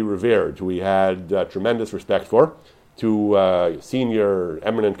who he revered, who he had tremendous respect for, two senior,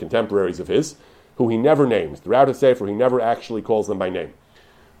 eminent contemporaries of his, who he never names. Throughout his Sefer, he never actually calls them by name.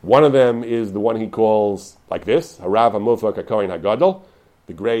 One of them is the one he calls like this, Harav HaMuvak HaKohen HaGadol,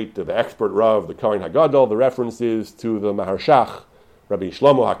 the expert Rav, the Kohen HaGadol. The reference is to the Maharshach, Rabbi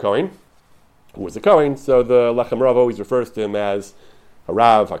Shlomo HaKohen, who was a Kohen, so the Lechem Rav always refers to him as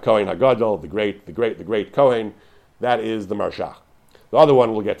Harav HaKohen HaGadol, the great Kohen. That is the Marshach. The other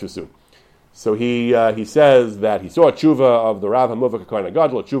one we'll get to soon. So he says that he saw a tshuva of the Rav HaMuvak HaKohen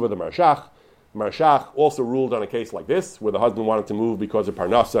HaGadol, a tshuva of the Marshach. Marshach also ruled on a case like this, where the husband wanted to move because of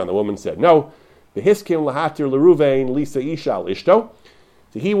Parnasa, and the woman said no. The Hiskim Lahatir Leruvain Lisa Isha Al Ishto.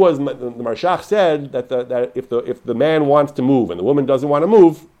 So the Marshach said that if the man wants to move and the woman doesn't want to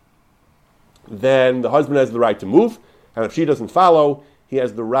move, then the husband has the right to move, and if she doesn't follow, he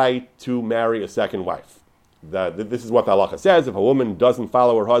has the right to marry a second wife. This is what the halacha says. If a woman doesn't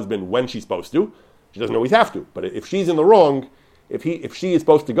follow her husband when she's supposed to, she doesn't always have to. But if she's in the wrong, if she is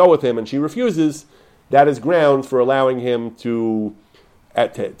supposed to go with him and she refuses, that is grounds for allowing him to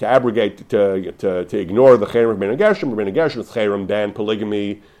abrogate, to ignore the cherem of Ben Gershom. Ben Gershom is cherem, ban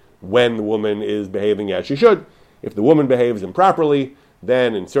polygamy when the woman is behaving as she should. If the woman behaves improperly,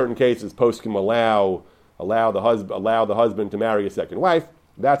 then in certain cases, poskim allow the husband to marry a second wife.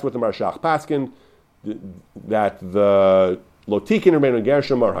 That's what the Marshach paskin, that the lotikin Ben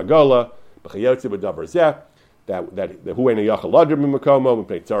Gershom are hagola b'chayotzi b'davar zeh, that huena yachal ladr b'makomo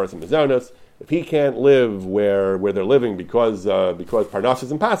b'pnei tzaras and mizonos. If he can't live where they're living because Parnas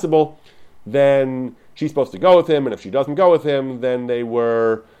is impossible, then she's supposed to go with him, and if she doesn't go with him, then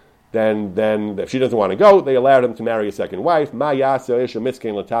if she doesn't want to go, they allowed him to marry a second wife. Ma yasa isha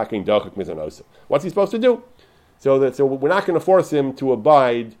miskein l'taking dochak mizonosa. What's he supposed to do? So we're not going to force him to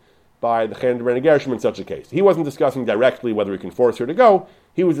abide by the Chen Ben Gershom in such a case. He wasn't discussing directly whether he can force her to go.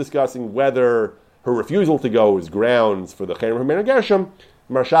 He was discussing whether her refusal to go is grounds for the Chen Ben Gershom.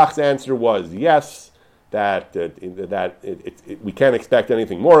 Marshach's answer was yes, that we can't expect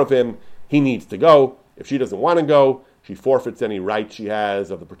anything more of him. He needs to go. If she doesn't want to go, she forfeits any right she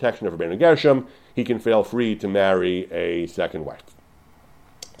has of the protection of her Ben Gershom. He can feel free to marry a second wife.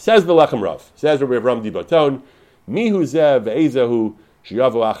 Says the Lechem Rav, says Rabbi Avram Dibaton, Mihu zev ezahu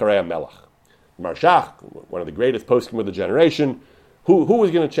shiyavu acharei melach. Marshach, one of the greatest poskim of the generation, who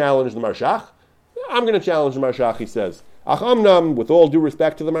was going to challenge the Marshach? I'm going to challenge the Marshach, he says. Achamnam, with all due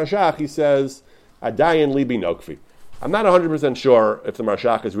respect to the Marshach, he says, Adayan libi nokfi. I'm not 100% sure if the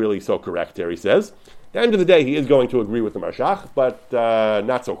Marshach is really so correct here, he says. At the end of the day, he is going to agree with the Marshach, but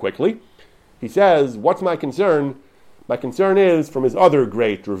not so quickly. He says, what's my concern? My concern is from his other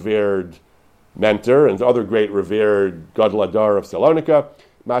great revered mentor and his other great revered Gadol Adar of Salonika,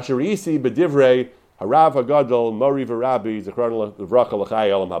 Masharisi bedivrei harav hagadol mori v'rabi zichron l'vracha l'chai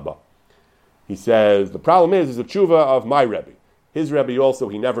olam haba. He says, the problem is a tshuva of my Rebbe. His Rebbe also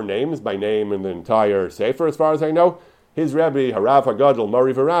he never names by name in the entire Sefer, as far as I know. His Rebbe, Harav HaGadol,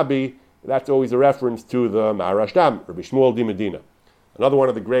 Mori V'Rabbi, that's always a reference to the Maharashtam, Rabbi Shmuel di Medina. Another one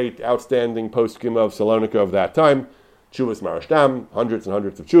of the great, outstanding poskim of Salonika of that time, Tshuvas Maharashtam, hundreds and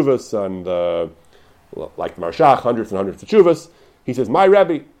hundreds of tshuvas, and like the Marshach, hundreds and hundreds of tshuvas. He says, my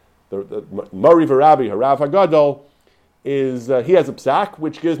Rebbe, the Mori V'Rabbi, Harav HaGadol, is he has a psak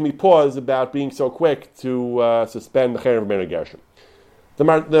which gives me pause about being so quick to suspend the cherem of Ben Gershom. The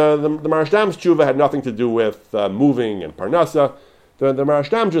Maharashtam's tshuva had nothing to do with moving and parnasa. The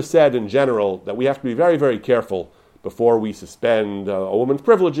Maharashtam just said in general that we have to be very, very careful before we suspend a woman's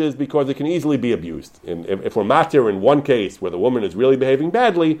privileges because it can easily be abused. And if we're matir in one case where the woman is really behaving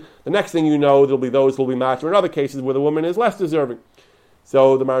badly, the next thing you know, there'll be those who will be matir in other cases where the woman is less deserving.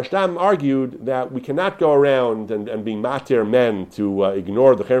 So the Maharashtam argued that we cannot go around and be matir men to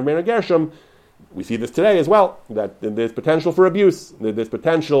ignore the cherem Ben Gershom. We see this today as well, that there's potential for abuse. There's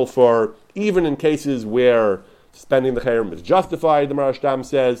potential for, even in cases where suspending the cherem is justified, the Maharashtam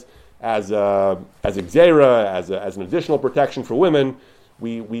says, as a gzeira, as an additional protection for women,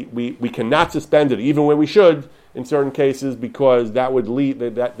 we cannot suspend it even when we should in certain cases because that would lead,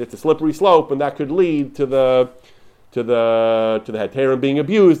 that it's a slippery slope and that could lead to the heterim being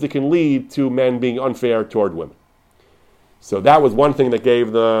abused. It can lead to men being unfair toward women. So that was one thing that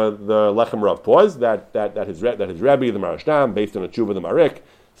gave the Lechem Rav pause, that his Rebbe, the Marashtam, based on a tshuva, the Marik,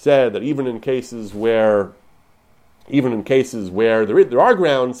 said that even in cases where there are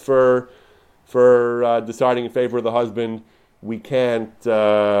grounds for deciding in favor of the husband, we can't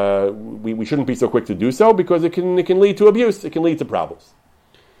we shouldn't be so quick to do so, because it can lead to abuse, it can lead to problems.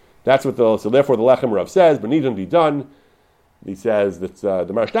 That's what so therefore the Lechem Rav says, but needn't be done. He says that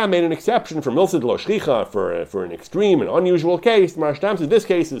the Marashtam made an exception for Milsa de lo Shchicha for an extreme and unusual case. The Marashtam says this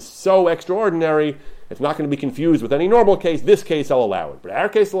case is so extraordinary, it's not going to be confused with any normal case. This case I'll allow it. But our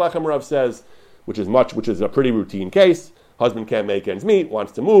case, the Lechem Rav says, which is a pretty routine case. Husband can't make ends meet,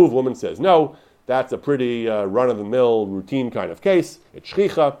 wants to move, woman says no. That's a pretty run-of-the-mill, routine kind of case. It's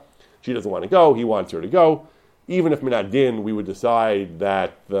Shchicha. She doesn't want to go. He wants her to go. Even if Minad Din, we would decide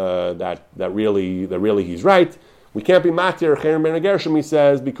that really he's right. We can't be matir Cherem ben Gershom, he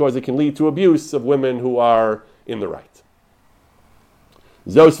says, because it can lead to abuse of women who are in the right.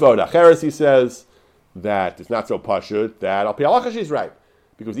 Zosvod Acheres, he says, that it's not so pashut, that Al Pi Halacha she's right.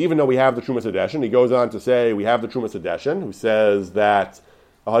 Because even though we have the Trumas Hadeshin, he goes on to say, we have the Trumas Hadeshin, who says that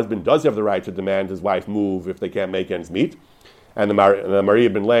a husband does have the right to demand his wife move if they can't make ends meet. And the Maria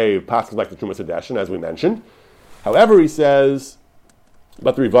ben Lev passes like the Trumas Hadeshin, as we mentioned. However, he says,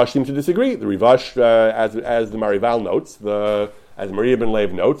 but the Rivash seems to disagree. The Rivash, as the Marival notes, as Maria ben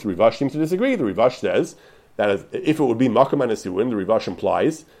Lev notes, the Rivash seems to disagree. The Rivash says that if it would be Makam HaNesuin, the Rivash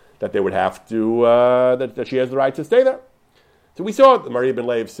implies that they would have to, that she has the right to stay there. So we saw that Maria ben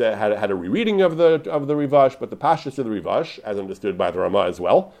Lev had a rereading of the Rivash, but the Pashtus of the Rivash, as understood by the Ramah as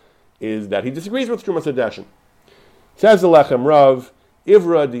well, is that he disagrees with Trumas Hadeshin. Says the Lechem Rav,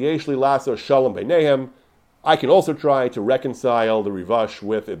 Ivra dieshli laso shalom beinehem. I can also try to reconcile the Rivash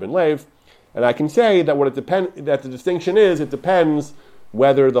with Ibn Lev, and I can say that that the distinction is, it depends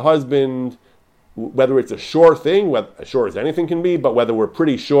whether the husband, whether it's a sure thing, whether as sure as anything can be, but whether we're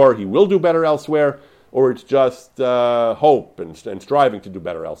pretty sure he will do better elsewhere, or it's just hope and striving to do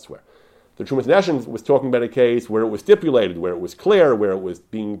better elsewhere. The Trumas Hadeshin was talking about a case where it was stipulated, where it was clear, where it was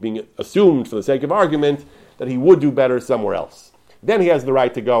being assumed for the sake of argument that he would do better somewhere else. Then he has the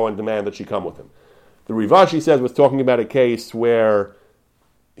right to go and demand that she come with him. The Rivash, he says, was talking about a case where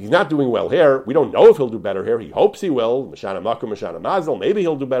he's not doing well here. We don't know if he'll do better here. He hopes he will. Mashana Makom, Mashana Mazel. Maybe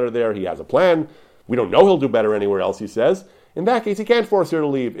he'll do better there. He has a plan. We don't know he'll do better anywhere else, he says. In that case, he can't force her to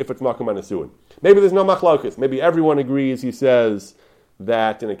leave if it's Makom HaNesuin. Maybe there's no machlokas. Maybe everyone agrees, he says,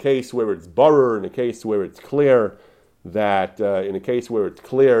 that in a case where it's barer, in a case where it's clear that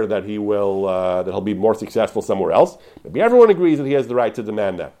he will that he'll be more successful somewhere else. Maybe everyone agrees that he has the right to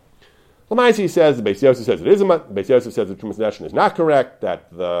demand that. Lamaisi says, the Beis Yosef says it is Beis Yosef says the Trumas Hadeshin is not correct, that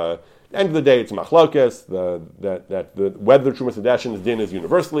at the end of the day it's machlokas, whether the Trumas Hadeshin's din is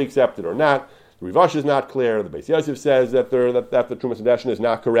universally accepted or not. The Rivash is not clear. The Beis Yosef says that the Trumas Hadeshin is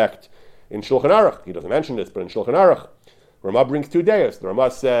not correct in Shulchan Aruch. He doesn't mention this, but in Shulchan Aruch, Ramah brings two deis. The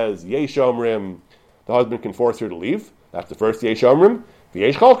Ramah says, Yesh Omrim, the husband can force her to leave. That's the first Yesh Omrim.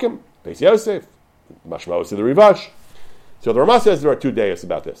 V'yesh Cholkim, Beis Yosef, Mashmaos of the Rivash. So the Ramah says there are two deis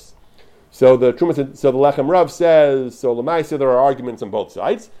about this. So the Lechem Rav says, so Lamaisa, there are arguments on both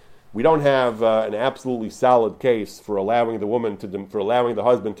sides. We don't have an absolutely solid case for allowing the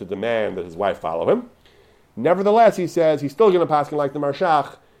husband to demand that his wife follow him. Nevertheless, he says he's still going to paskin like the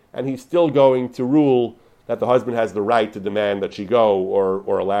Marshach, and he's still going to rule that the husband has the right to demand that she go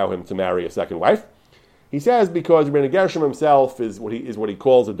or allow him to marry a second wife. He says because Rebbeinu Gershom himself is what he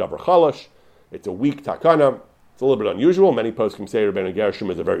calls a davar chalash. It's a weak takana. It's a little bit unusual. Many poskim say Rebbeinu Gershom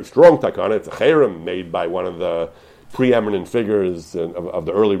is a very strong takana. It's a cherem made by one of the preeminent figures of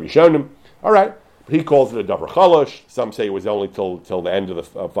the early Rishonim. All right, but he calls it a davar chalash. Some say it was only till the end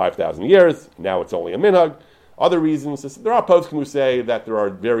of 5,000 years. Now it's only a minhag. Other reasons, there are poskim who say that there are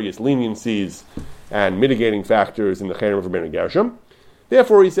various leniencies and mitigating factors in the cherem of Rebbeinu Gershom.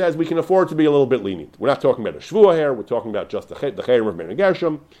 Therefore, he says we can afford to be a little bit lenient. We're not talking about a shvuah here. We're talking about just the cherem of Rebbeinu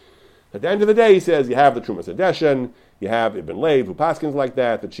Gershom. At the end of the day, he says you have the Trumas Hadeshin, you have Ibn Lev, who paskins like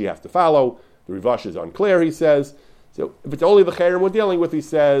that she has to follow. The Rivash is unclear, he says. So if it's only the cherem we're dealing with, he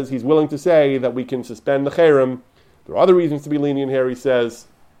says, he's willing to say that we can suspend the cherem. There are other reasons to be lenient here, he says.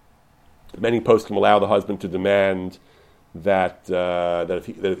 Many poskim allow the husband to demand that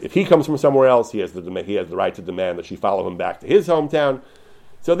if he comes from somewhere else, he has the right to demand that she follow him back to his hometown.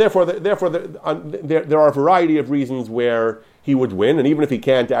 So therefore, there are a variety of reasons where he would win, and even if he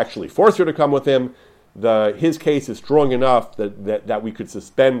can't actually force her to come with him, his case is strong enough that we could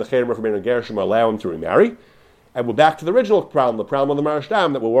suspend the cherem of Rebbeinu Gershom, allow him to remarry. And we're back to the original problem, the problem of the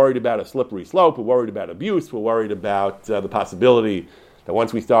Marashtam, that we're worried about a slippery slope, we're worried about abuse, we're worried about the possibility that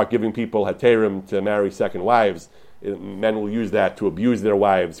once we start giving people heterim to marry second wives, men will use that to abuse their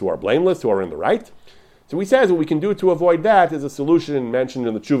wives who are blameless, who are in the right. So he says what we can do to avoid that is a solution mentioned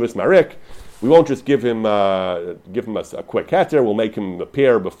in the Tshuvas Marik. We won't just give him a quick heter. We'll make him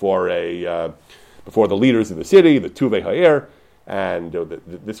appear before the leaders of the city, the Tuvei Ha'ir, and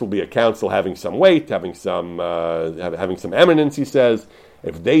this will be a council having some weight, having some eminence. He says,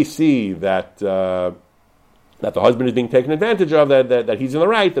 if they see that the husband is being taken advantage of, that he's in the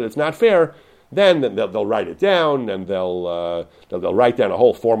right, that it's not fair, then they'll write it down, and they'll write down a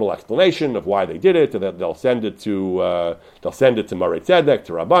whole formal explanation of why they did it, and they'll send it to Marei Tzedek,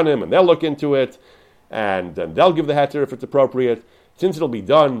 to Rabbanim, and they'll look into it, and they'll give the heter if it's appropriate. Since it'll be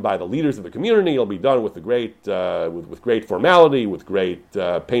done by the leaders of the community, it'll be done with great formality, with great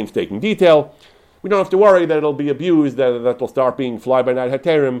painstaking detail. We don't have to worry that it'll be abused, that they'll start being fly-by-night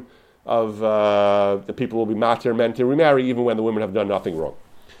heterim of the people will be mater men to remarry, even when the women have done nothing wrong.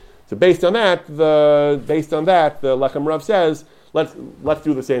 So based on that, the Lechem Rav says, let's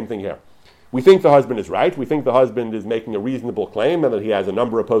do the same thing here. We think the husband is right. We think the husband is making a reasonable claim, and that he has a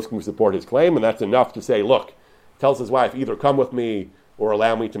number of poskim who support his claim, and that's enough to say, look, tells his wife, either come with me or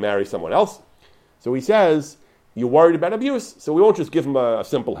allow me to marry someone else. So he says, you're worried about abuse, so we won't just give him a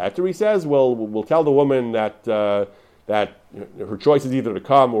simple heter. He says, we'll tell the woman that her choice is either to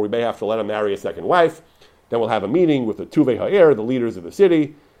come or we may have to let him marry a second wife. Then we'll have a meeting with the Tuvei Ha'ir, the leaders of the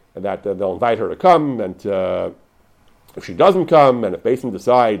city, and that they'll invite her to come, and if she doesn't come, and if Beis Din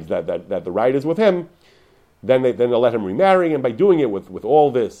decides that the right is with him, then they'll let him remarry, and by doing it with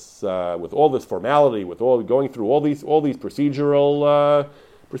all this formality, with all going through all these procedural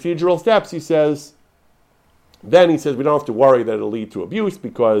steps, he says we don't have to worry that it'll lead to abuse,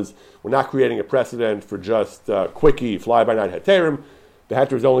 because we're not creating a precedent for just quickie fly-by-night heterim. The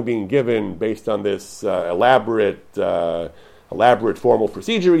heter is only being given based on this elaborate formal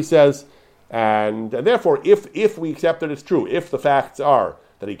procedure, he says, and therefore, if we accept that it's true, if the facts are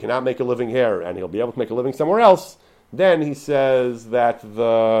that he cannot make a living here and he'll be able to make a living somewhere else, then he says that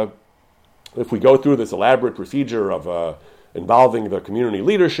if we go through this elaborate procedure of involving the community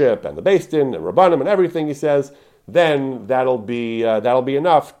leadership and the Beis Din and Rabbanim and everything, he says, then that'll be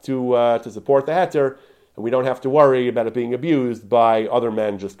enough to support the heter, and we don't have to worry about it being abused by other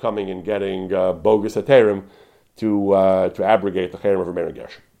men just coming and getting bogus heterim to abrogate the cherem of Rabbeinu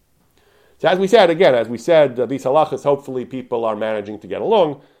Gershon. So as we said, these halachas, hopefully people are managing to get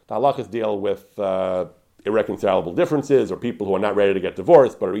along. The halachas deal with irreconcilable differences, or people who are not ready to get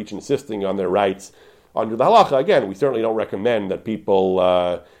divorced but are each insisting on their rights under the halacha. Again, we certainly don't recommend that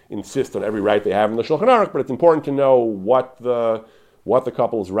people insist on every right they have in the Shulchan Aruch, but it's important to know what the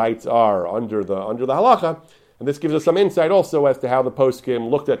couple's rights are under the halacha, and this gives us some insight also as to how the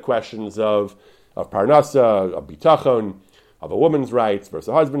poskim looked at questions of parnasa, of bitachon, of a woman's rights versus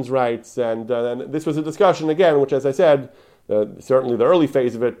a husband's rights, and this was a discussion again, which, as I said, certainly the early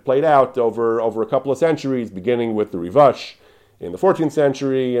phase of it played out over a couple of centuries, beginning with the Rivash in the 14th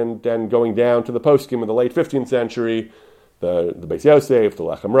century, and then going down to the poskim in the late 15th century, the Beis Yosef, the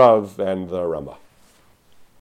Lechem Rav, and the Rambam.